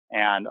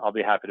 and I'll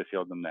be happy to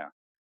field them there.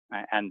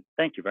 And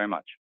thank you very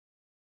much.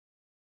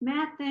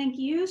 Matt, thank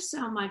you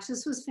so much.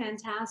 This was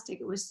fantastic.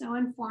 It was so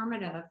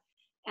informative.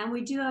 And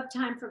we do have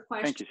time for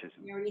questions. Thank you,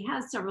 Susan. We already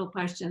have several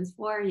questions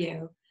for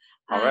you.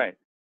 All right.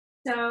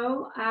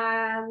 So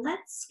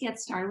let's get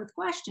started with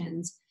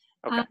questions.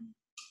 Okay.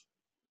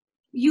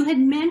 You had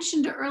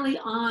mentioned early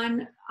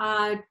on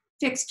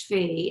fixed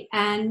fee,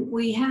 and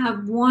we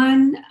have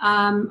one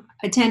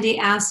attendee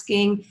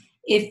asking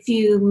if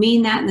you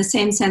mean that in the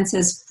same sense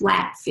as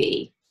flat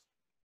fee.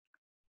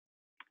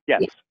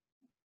 Yes.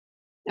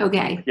 Yeah.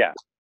 Okay. Yeah.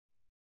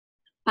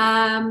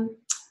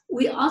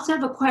 We also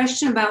have a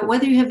question about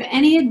whether you have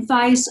any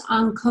advice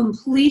on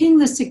completing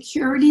the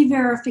security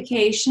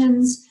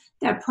verifications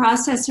that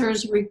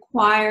processors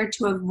require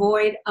to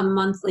avoid a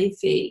monthly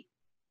fee.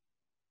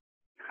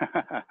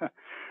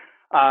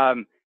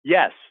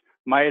 Yes,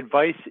 my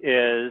advice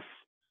is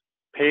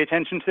pay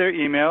attention to their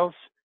emails,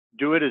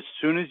 do it as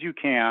soon as you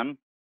can,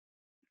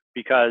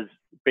 because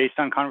based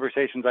on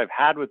conversations I've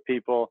had with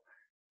people,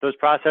 those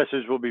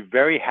processors will be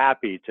very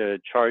happy to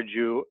charge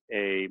you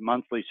a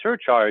monthly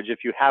surcharge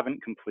if you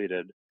haven't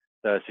completed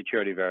the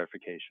security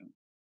verification.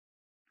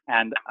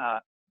 And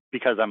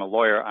because I'm a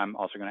lawyer, I'm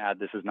also going to add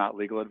this is not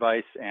legal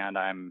advice, and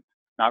I'm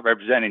not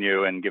representing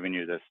you and giving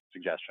you this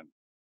suggestion.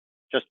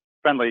 Just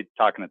friendly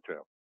talking it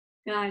through.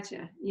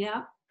 Gotcha.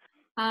 Yeah.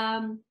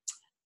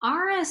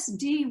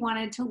 RSD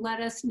wanted to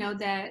let us know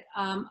that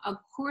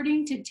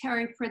according to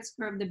Terry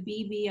Pritzker of the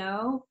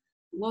BBO,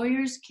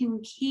 lawyers can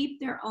keep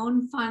their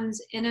own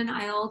funds in an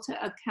IOLTA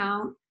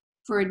account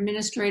for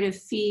administrative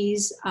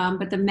fees,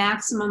 but the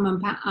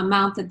maximum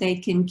amount that they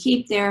can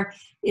keep there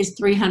is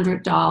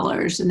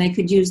 $300, and they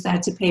could use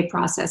that to pay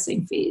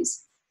processing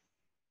fees.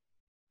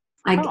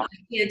 I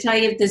can't tell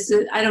you if this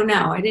is, I don't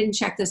know. I didn't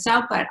check this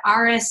out, but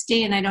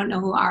RSD, and I don't know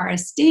who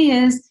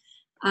RSD is,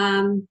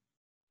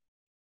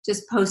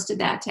 just posted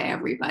that to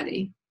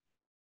everybody.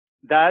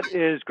 That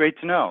is great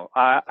to know.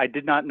 I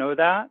did not know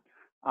that.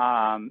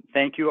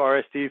 Thank you,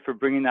 RSD, for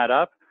bringing that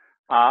up.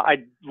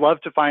 I'd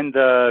love to find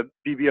the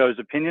BBO's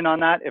opinion on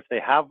that if they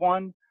have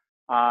one.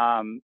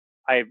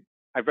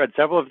 I've read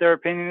several of their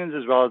opinions,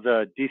 as well as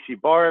a DC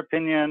Bar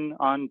opinion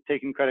on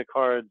taking credit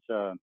cards,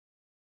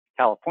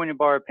 California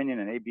Bar opinion,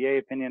 and ABA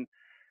opinion.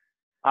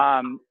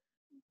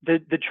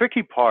 The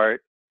tricky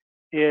part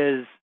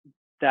is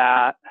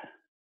that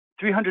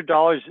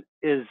 $300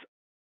 is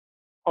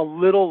a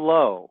little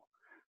low.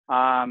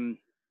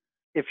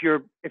 If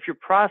you're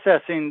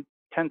processing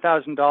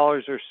 $10,000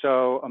 or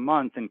so a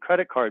month in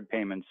credit card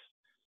payments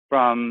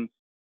from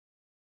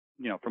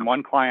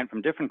one client,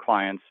 from different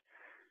clients,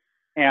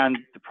 and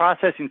the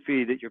processing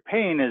fee that you're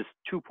paying is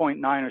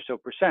 2.9% or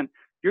so,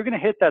 you're going to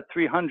hit that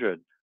 300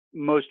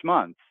 most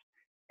months.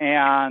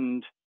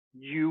 And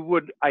you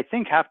would, I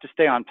think, have to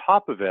stay on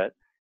top of it.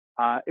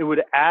 It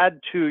would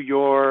add to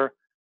your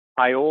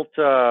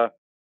IOLTA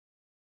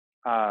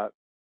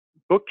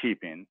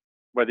bookkeeping,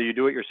 whether you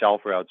do it yourself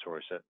or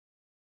outsource it.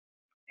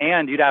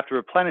 And you'd have to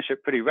replenish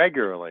it pretty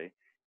regularly.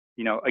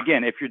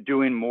 Again, if you're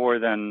doing more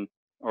than,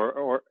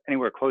 or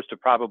anywhere close to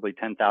probably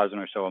 10,000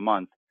 or so a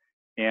month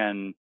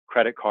in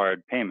credit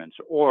card payments,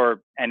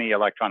 or any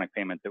electronic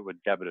payment that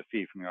would debit a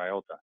fee from your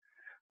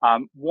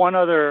IOLTA. One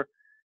other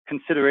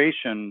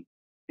consideration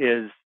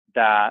is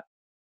that,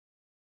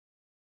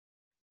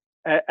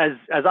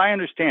 as I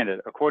understand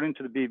it, according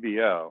to the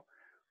BBO,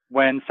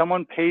 when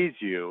someone pays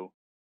you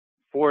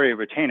for a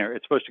retainer,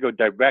 it's supposed to go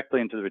directly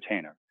into the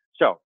retainer.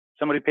 So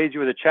somebody pays you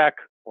with a check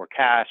or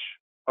cash,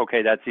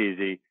 okay, that's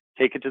easy.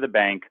 Take it to the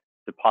bank,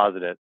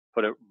 deposit it,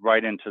 put it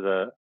right into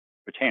the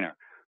retainer.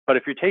 But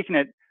if you're taking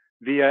it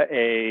via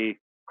a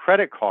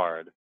credit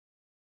card,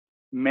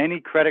 many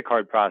credit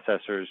card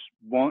processors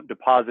won't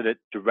deposit it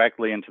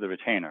directly into the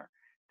retainer.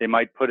 They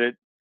might put it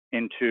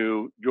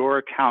into your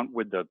account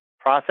with the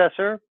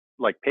processor,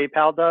 like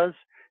PayPal does.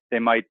 They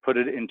might put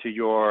it into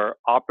your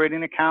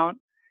operating account,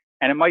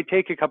 and it might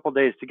take a couple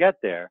days to get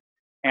there.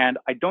 And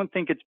I don't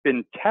think it's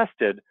been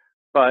tested,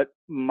 but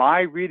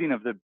my reading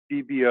of the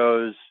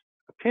BBO's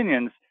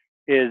opinions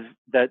is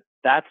that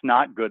that's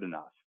not good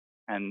enough,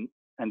 and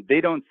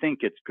they don't think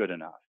it's good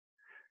enough.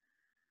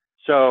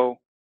 So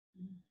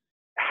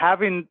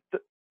having a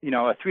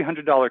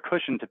 $300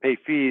 cushion to pay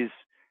fees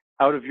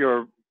out of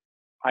your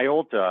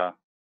IOLTA,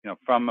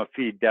 from a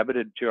fee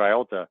debited to your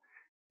IOLTA,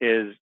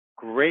 is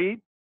great,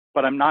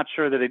 but I'm not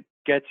sure that it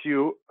gets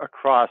you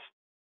across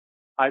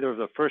either of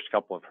the first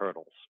couple of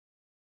hurdles.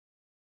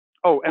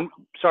 Oh, and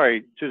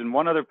sorry, Susan,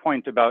 one other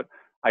point about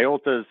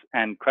IOLTAs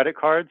and credit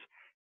cards.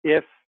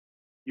 If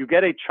you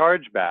get a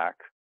chargeback,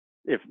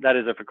 if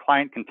a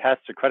client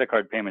contests a credit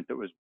card payment that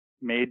was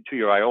made to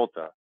your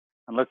IOLTA,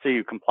 and let's say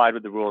you complied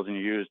with the rules and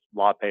you used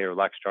LawPay or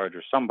LexCharge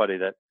or somebody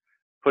that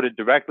put it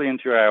directly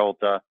into your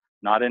IOLTA,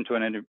 not into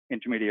an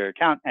intermediary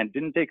account, and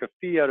didn't take a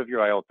fee out of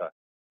your IOLTA,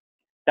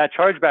 that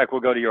chargeback will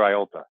go to your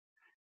IOLTA.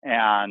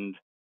 And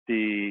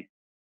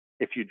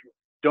if you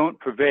don't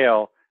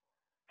prevail,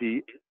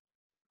 the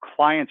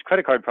client's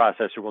credit card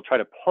processor will try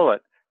to pull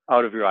it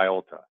out of your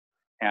IOLTA.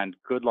 And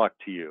good luck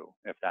to you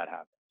if that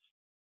happens.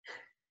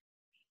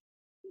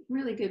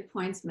 Really good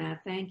points,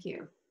 Matt. Thank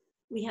you.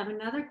 We have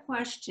another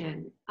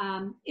question.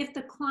 If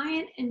the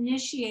client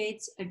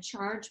initiates a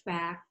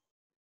chargeback,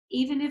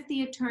 even if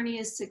the attorney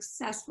is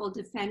successful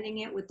defending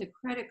it with the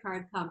credit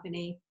card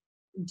company,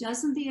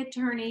 doesn't the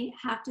attorney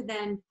have to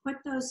then put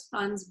those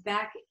funds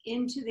back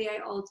into the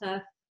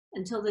IOLTA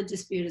until the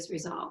dispute is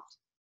resolved?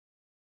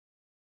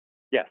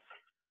 Yes,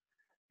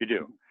 you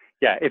do.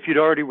 Yeah, if you'd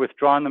already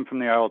withdrawn them from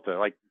the IOLTA,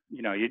 like,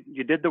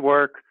 you did the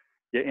work,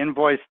 you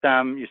invoiced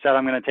them, you said,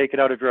 I'm going to take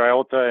it out of your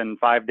IOLTA in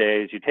 5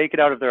 days. You take it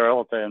out of their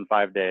IOLTA in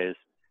 5 days,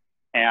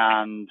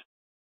 and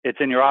it's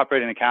in your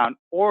operating account,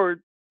 or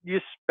you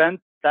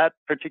spent that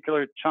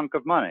particular chunk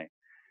of money.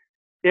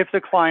 If the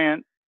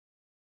client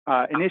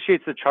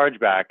initiates the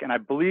chargeback, and I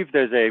believe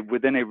there's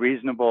within a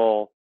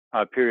reasonable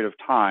period of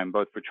time,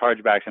 both for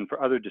chargebacks and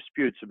for other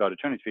disputes about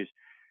attorney's fees,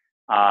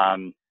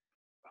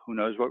 who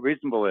knows what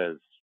reasonable is?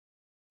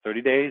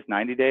 30 days,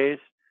 90 days?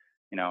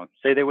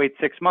 Say they wait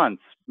 6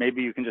 months.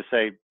 Maybe you can just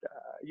say,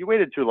 you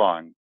waited too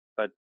long,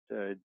 but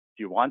do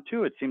you want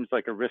to? It seems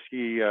like a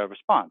risky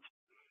response.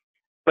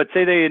 But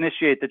say they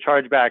initiate the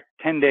chargeback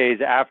 10 days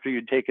after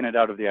you'd taken it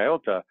out of the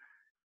IOLTA.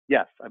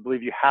 Yes, I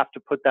believe you have to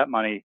put that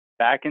money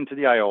back into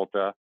the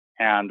IOLTA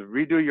and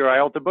redo your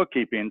IOLTA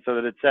bookkeeping so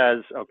that it says,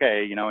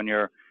 okay, in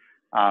your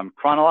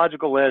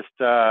chronological list,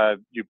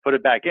 you put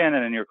it back in,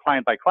 and in your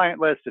client by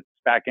client list, it's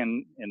back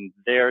in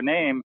their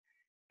name.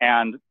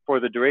 And for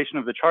the duration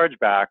of the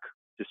chargeback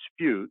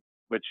dispute,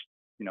 which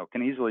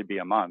can easily be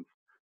a month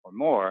or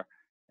more,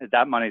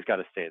 that money's got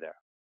to stay there.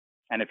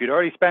 And if you'd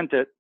already spent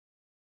it,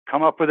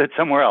 come up with it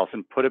somewhere else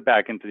and put it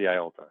back into the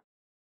IOLTA.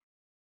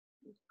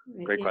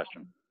 Great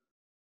question.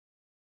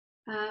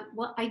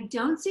 Well, I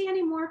don't see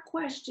any more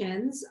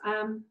questions.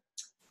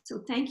 So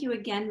thank you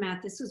again,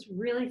 Matt. This was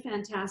really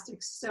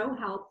fantastic, so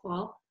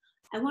helpful.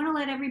 I want to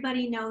let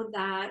everybody know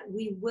that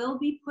we will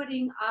be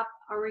putting up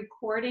a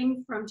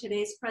recording from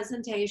today's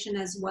presentation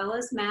as well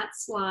as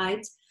Matt's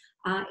slides.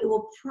 It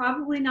will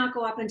probably not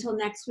go up until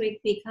next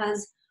week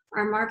because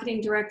our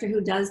marketing director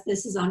who does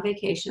this is on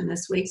vacation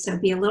this week, so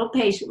be a little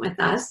patient with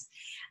us.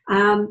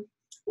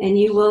 And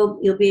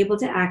you'll be able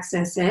to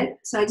access it.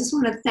 So I just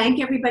want to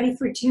thank everybody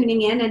for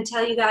tuning in and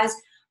tell you guys,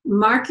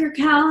 mark your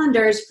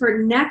calendars for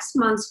next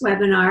month's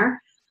webinar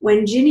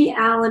when Ginny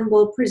Allen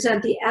will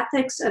present the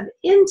ethics of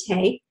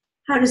intake,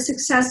 how to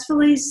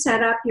successfully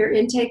set up your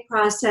intake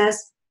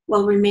process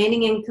while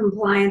remaining in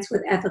compliance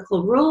with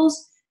ethical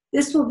rules.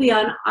 This will be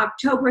on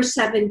October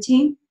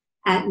 17th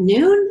at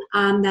noon.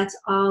 That's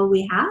all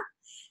we have.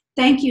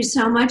 Thank you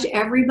so much,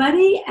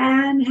 everybody,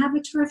 and have a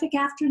terrific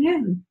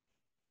afternoon.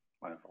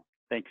 Wonderful.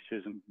 Thanks,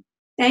 Susan.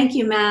 Thank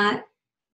you, Matt.